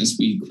unless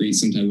we create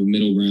some type of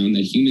middle ground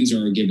that humans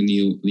are given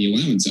the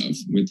allowance of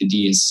with the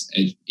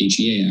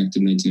DSHEA Act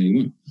of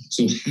 1991.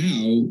 So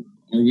how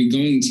are we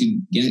going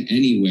to get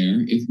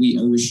anywhere if we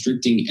are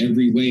restricting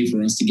every way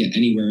for us to get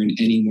anywhere in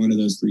any one of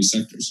those 3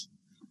 sectors?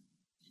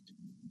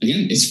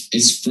 Again,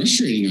 it's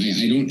frustrating.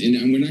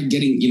 And we're not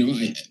getting,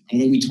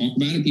 although we talk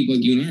about it, people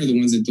like you and I are the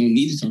ones that don't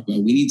need to talk about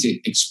it. We need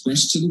to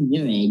express to the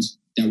world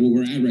that what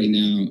we're at right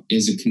now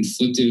is a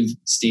conflictive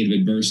state of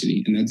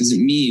adversity. And that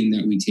doesn't mean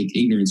that we take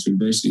ignorance of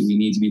adversity. We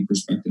need to be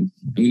perspective.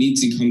 And we need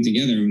to come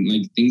together.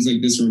 And things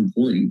like this are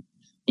important.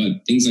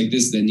 but things like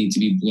this that need to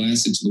be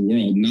blasted to the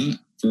world, not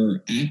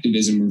for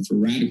activism or for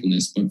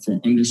radicalness, but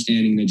for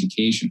understanding and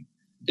education,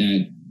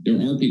 that there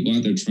are people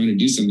out there trying to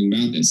do something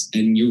about this.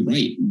 And you're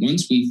right.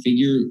 Once we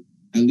figure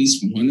at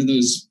least one of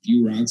those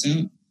few routes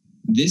out,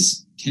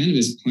 this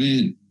cannabis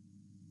plant,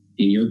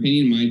 in your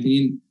opinion, my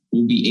opinion,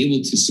 will be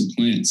able to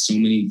supplant so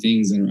many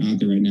things that are out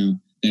there right now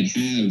that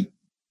have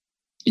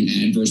an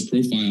adverse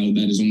profile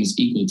that is almost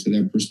equal to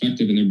their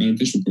perspective and their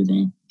beneficial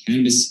profile.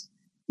 Cannabis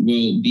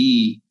will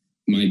be,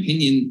 in my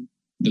opinion,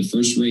 the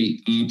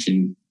first-rate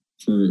option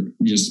for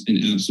just an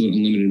absolute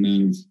unlimited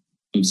amount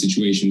of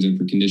situations and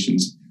for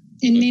conditions.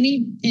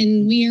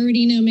 And we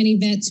already know many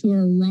vets who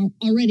are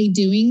already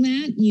doing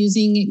that,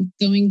 using it,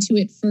 going to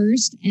it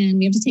first. And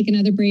we have to take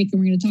another break, and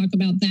we're going to talk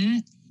about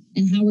that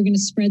and how we're going to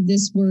spread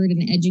this word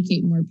and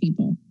educate more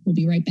people. We'll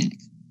be right back.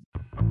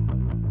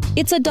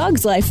 It's a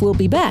Dog's Life. We'll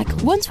be back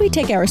once we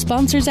take our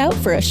sponsors out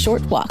for a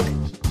short walk.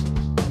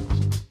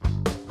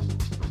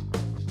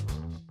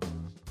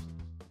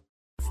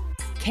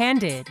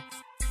 Candid,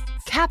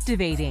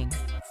 captivating,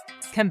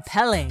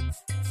 compelling.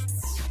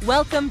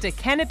 Welcome to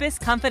Cannabis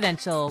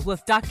Confidential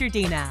with Dr.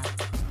 Dina.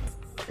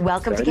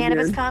 Welcome to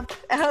Cannabis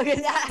Oh,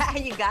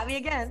 you got me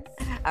again.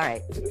 All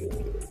right.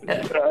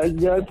 I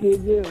got you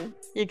again.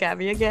 You got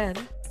me again.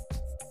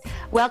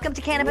 Welcome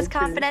to Cannabis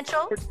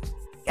Confidential.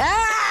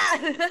 Ah!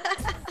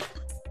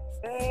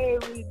 Hey,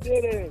 we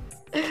did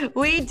it.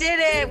 We did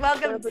it.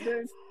 Welcome.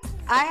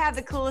 I have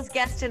the coolest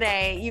guest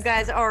today. You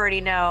guys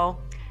already know.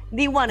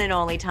 The one and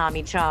only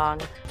Tommy Chong.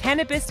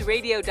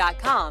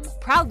 CannabisRadio.com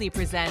proudly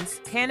presents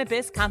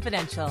Cannabis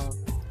Confidential.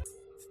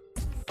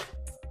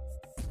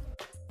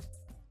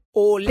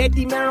 Oh, let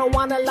the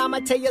marijuana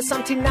llama tell you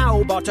something now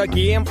about a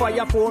game for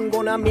your phone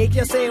gonna make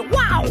you say,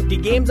 wow! The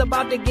game's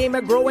about the game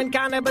of growing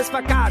cannabis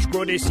for cash.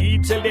 Grow the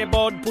seed, sell the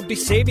bud, put the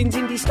savings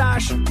in the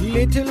stash.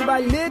 Little by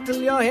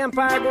little, your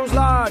empire grows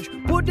large.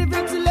 Put the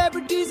big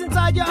celebrities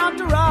inside your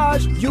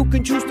entourage. You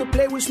can choose to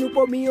play with Snoop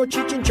or me or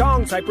Cheech and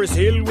Chong, Cypress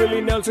Hill,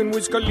 Willie Nelson,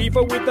 Wiz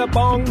Khalifa with a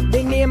bong.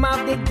 The name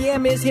of the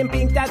game is Hemp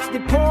Inc., that's the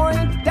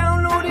point.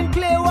 Download and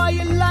play while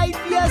you light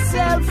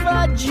yourself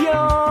a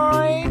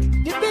joint.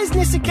 The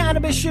business of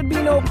cannabis should be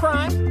no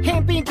crime.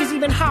 Hemp Inc. is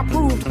even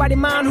hot-proofed by the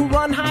man who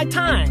run High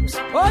Times.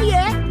 Oh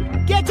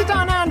yeah? Get it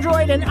on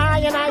Android and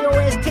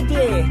iOS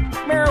today.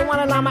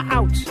 Marijuana llama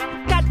out.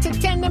 Got to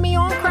tend to me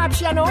own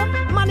crops, you know.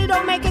 Money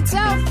don't make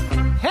itself.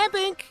 Hemp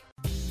Inc.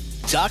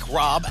 Doc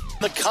Rob,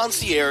 the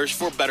concierge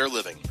for better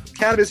living.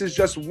 Cannabis is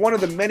just one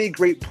of the many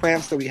great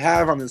plants that we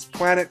have on this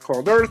planet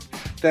called Earth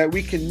that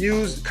we can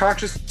use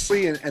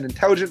consciously and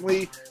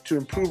intelligently to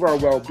improve our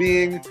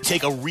well-being.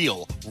 Take a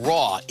real,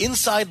 raw,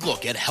 inside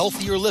look at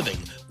healthier living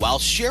while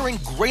sharing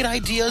great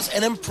ideas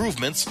and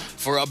improvements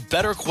for a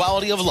better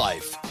quality of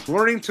life.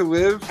 Learning to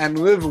live and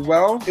live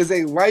well is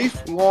a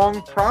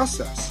lifelong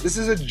process. This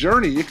is a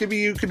journey. You could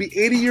be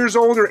 80 years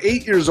old or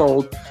 8 years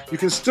old. You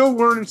can still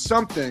learn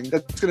something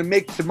that's going to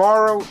make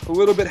tomorrow a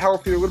little bit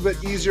healthier, a little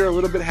bit easier, a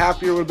little bit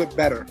happier, a little bit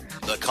better.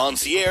 The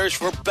concierge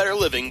for better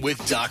living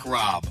with Doc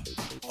Rob.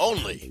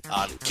 Only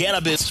on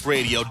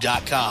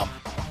CannabisRadio.com.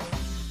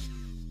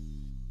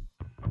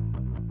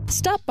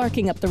 Stop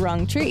barking up the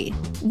wrong tree.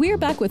 We're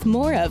back with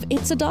more of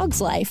It's a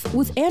Dog's Life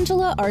with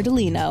Angela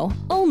Ardolino,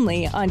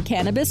 only on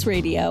Cannabis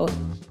Radio.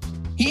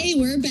 Hey,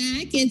 we're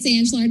back. It's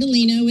Angela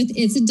Ardolino with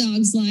It's a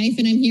Dog's Life,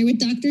 and I'm here with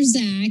Dr.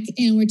 Zac,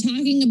 and we're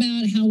talking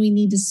about how we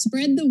need to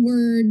spread the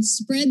word,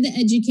 spread the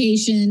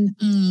education.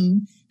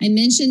 I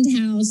mentioned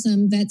how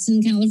some vets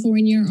in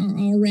California are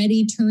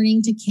already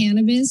turning to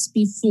cannabis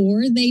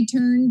before they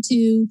turn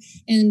to,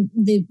 and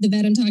the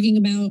vet I'm talking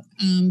about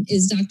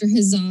is Dr.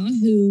 Hazza,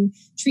 who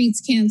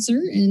treats cancer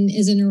and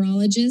is a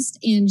neurologist,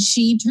 and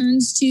she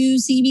turns to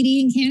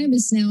CBD and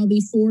cannabis now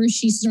before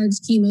she starts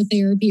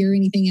chemotherapy or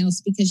anything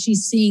else because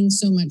she's seeing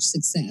so much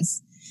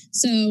success.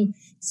 So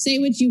say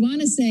what you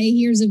want to say.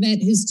 Here's a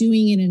vet who's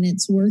doing it and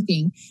it's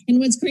working. And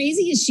what's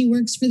crazy is she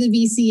works for the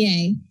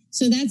VCA.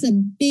 So that's a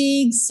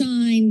big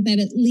sign that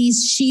at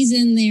least she's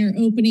in there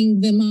opening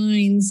the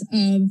minds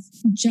of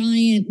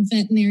giant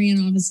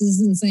veterinarian offices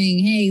and saying,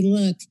 hey,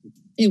 look,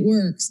 it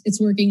works. It's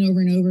working over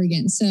and over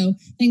again. So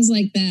things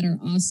like that are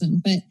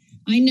awesome. But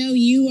I know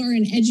you are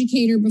an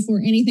educator before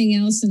anything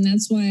else, and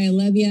that's why I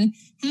love you.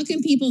 How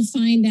can people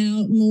find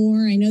out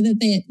more? I know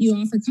that you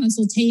offer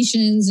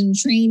consultations and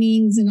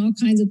trainings and all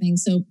kinds of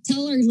things. So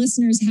tell our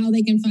listeners how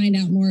they can find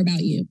out more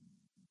about you.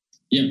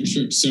 Yeah, for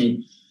sure. So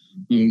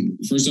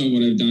first of all,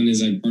 what I've done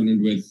is I've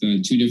partnered with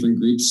two different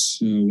groups.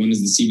 One is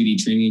the CBD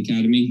Training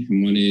Academy,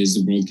 and one is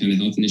the World Kind of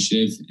Health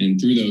Initiative.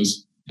 And through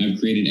those, I've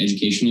created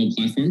educational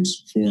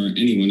platforms for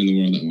anyone in the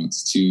world that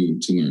wants to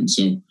learn.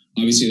 So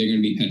obviously, they're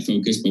going to be pet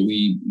focused, but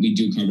we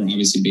do cover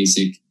obviously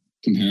basic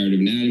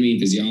comparative anatomy.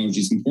 Physiology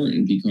is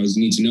important because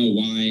you need to know,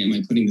 why am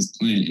I putting this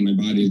plant in my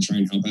body to try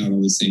and help out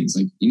all these things?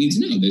 Like, you need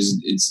to know.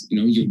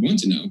 You want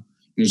to know.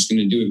 You're just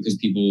going to do it because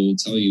people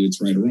tell you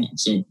it's right or wrong.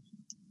 So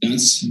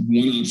that's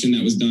one option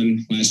that was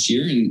done last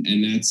year,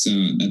 and that's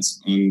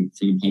on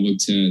for the public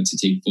to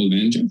take full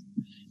advantage of.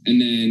 And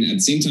then at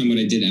the same time, what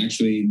I did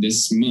actually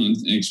this month,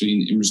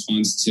 in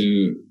response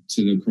to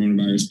the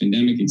coronavirus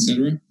pandemic,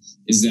 etc.,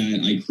 is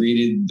that I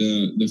created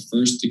the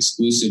first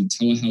exclusive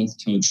telehealth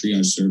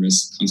teletriage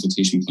service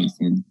consultation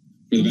platform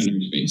for the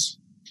veterinary space.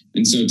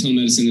 And so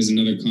telemedicine is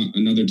another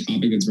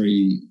topic that's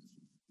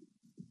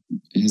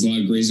it has a lot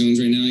of gray zones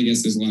right now. I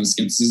guess there's a lot of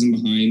skepticism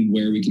behind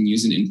where we can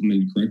use it and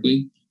implement it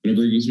correctly. But I've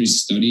rigorously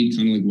studied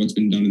kind of like what's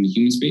been done in the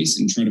human space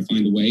and try to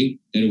find a way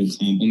that it will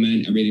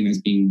complement everything that's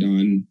being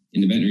done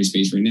in the veterinary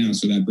space right now,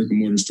 so that brick and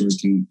mortar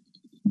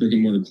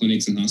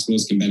clinics and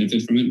hospitals can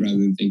benefit from it rather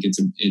than think it's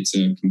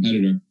a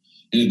competitor.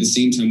 And at the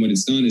same time, what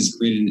it's done is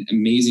created an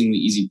amazingly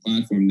easy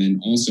platform then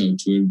also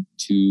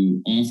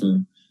to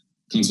offer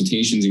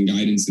consultations and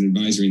guidance and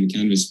advisory in the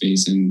cannabis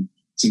space. And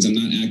since I'm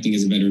not acting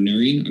as a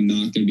veterinarian, I'm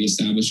not going to be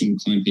establishing a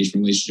client-patient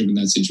relationship in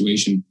that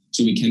situation,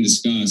 so we can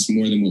discuss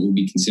more than what would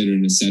be considered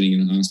in a setting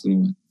in a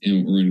hospital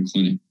or in a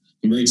clinic.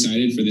 I'm very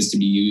excited for this to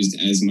be used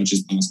as much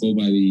as possible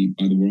by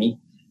the world.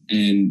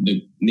 And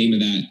the name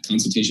of that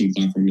consultation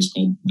platform is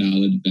called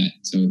Valid Vet.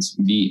 So it's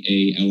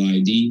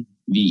VALIDVET,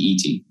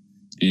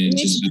 and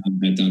just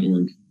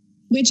validvet.org.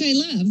 Which I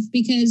love,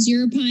 because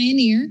you're a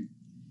pioneer.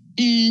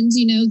 And,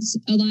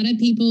 a lot of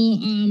people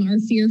are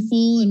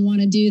fearful and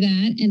want to do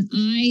that. And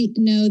I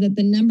know that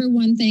the number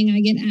one thing I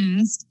get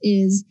asked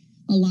is,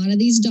 a lot of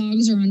these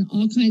dogs are on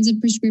all kinds of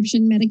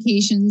prescription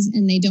medications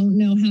and they don't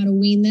know how to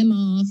wean them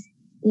off,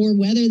 or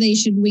whether they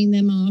should wean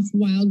them off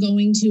while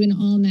going to an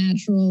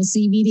all-natural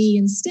CBD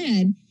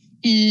instead.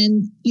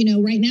 And,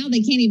 right now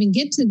they can't even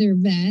get to their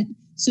vet.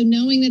 So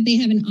knowing that they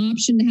have an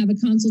option to have a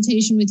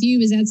consultation with you,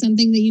 is that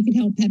something that you could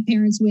help pet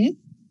parents with?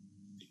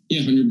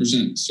 Yeah,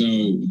 100%.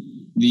 So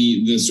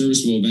the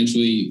service will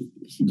eventually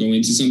go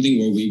into something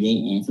where we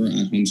will offer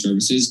at-home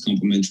services,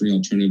 complementary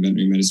alternative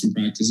veterinary medicine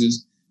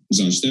practices,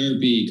 massage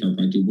therapy,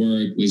 chiropractic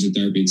work, laser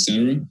therapy,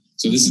 etc.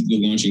 So this is the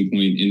launching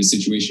point in a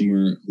situation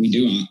where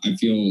I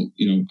feel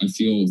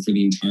for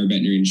the entire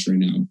veterinary industry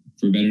right now,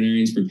 for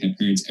veterinarians, for pet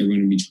parents,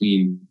 everyone in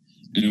between.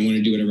 And I want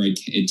to do whatever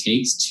it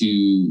takes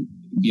to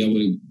be able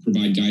to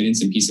provide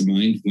guidance and peace of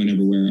mind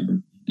whenever,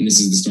 wherever. And this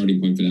is the starting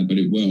point for that, but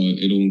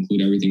it'll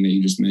include everything that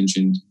you just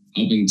mentioned,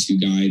 helping to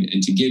guide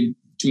and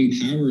to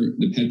empower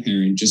the pet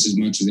parent just as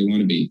much as they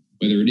want to be,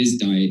 whether it is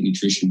diet,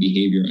 nutrition,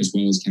 behavior, as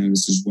well as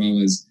cannabis, as well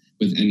as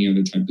with any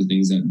other type of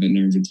things that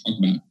veterinarians would talk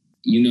about.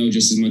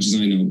 Just as much as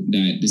I know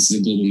that this is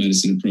a global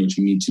medicine approach.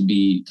 We need to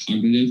be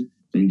cognitive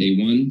from day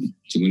one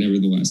to whenever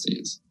the last day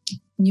is.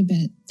 You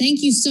bet.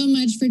 Thank you so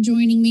much for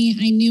joining me.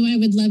 I knew I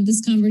would love this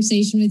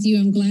conversation with you.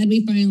 I'm glad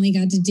we finally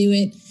got to do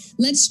it.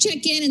 Let's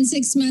check in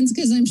 6 months,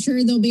 because I'm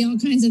sure there'll be all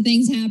kinds of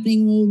things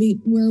happening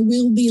where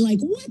we'll be like,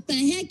 what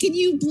the heck? Can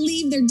you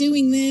believe they're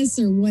doing this,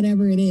 or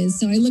whatever it is?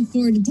 So I look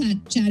forward to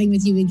chatting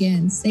with you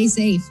again. Stay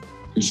safe.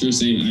 For sure,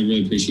 same. I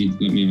really appreciate you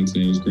letting me on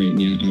today. It was great.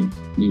 And yeah,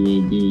 we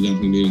will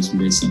definitely be doing some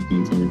great stuff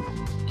going forward.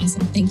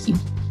 Awesome. Thank you.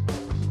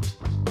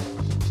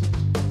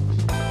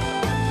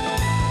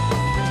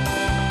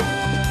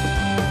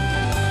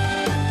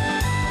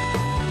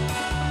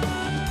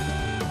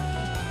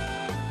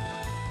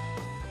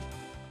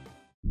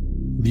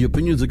 The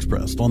opinions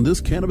expressed on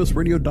this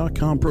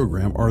CannabisRadio.com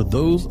program are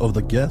those of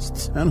the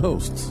guests and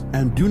hosts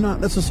and do not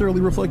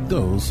necessarily reflect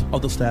those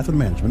of the staff and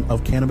management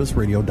of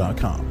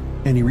CannabisRadio.com.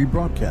 Any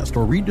rebroadcast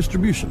or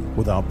redistribution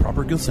without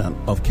proper consent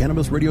of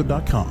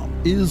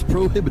CannabisRadio.com is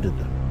prohibited.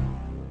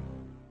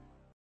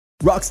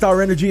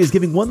 Rockstar Energy is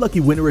giving one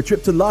lucky winner a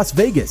trip to Las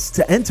Vegas.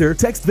 To enter,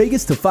 text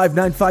Vegas to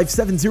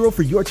 59570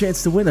 for your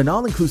chance to win an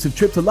all-inclusive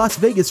trip to Las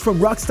Vegas from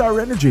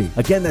Rockstar Energy.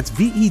 Again, that's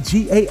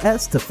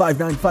VEGAS to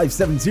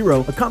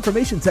 59570. A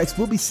confirmation text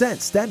will be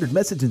sent. Standard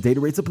message and data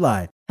rates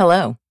apply.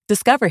 Hello,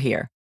 Discover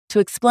here to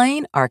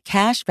explain our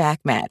cash back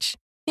match.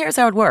 Here's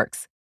how it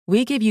works.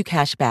 We give you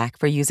cash back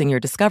for using your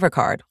Discover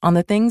card on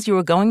the things you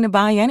were going to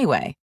buy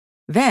anyway.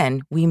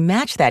 Then we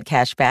match that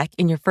cash back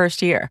in your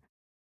first year.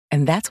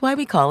 And that's why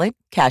we call it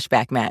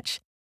Cashback Match.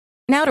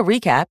 Now to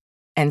recap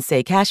and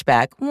say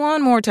cashback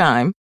one more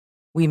time.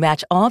 We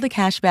match all the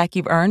cashback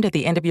you've earned at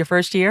the end of your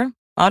first year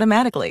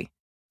automatically.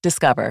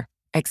 Discover.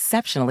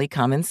 Exceptionally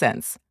common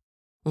sense.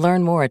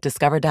 Learn more at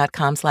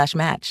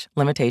discover.com/match.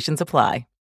 Limitations apply.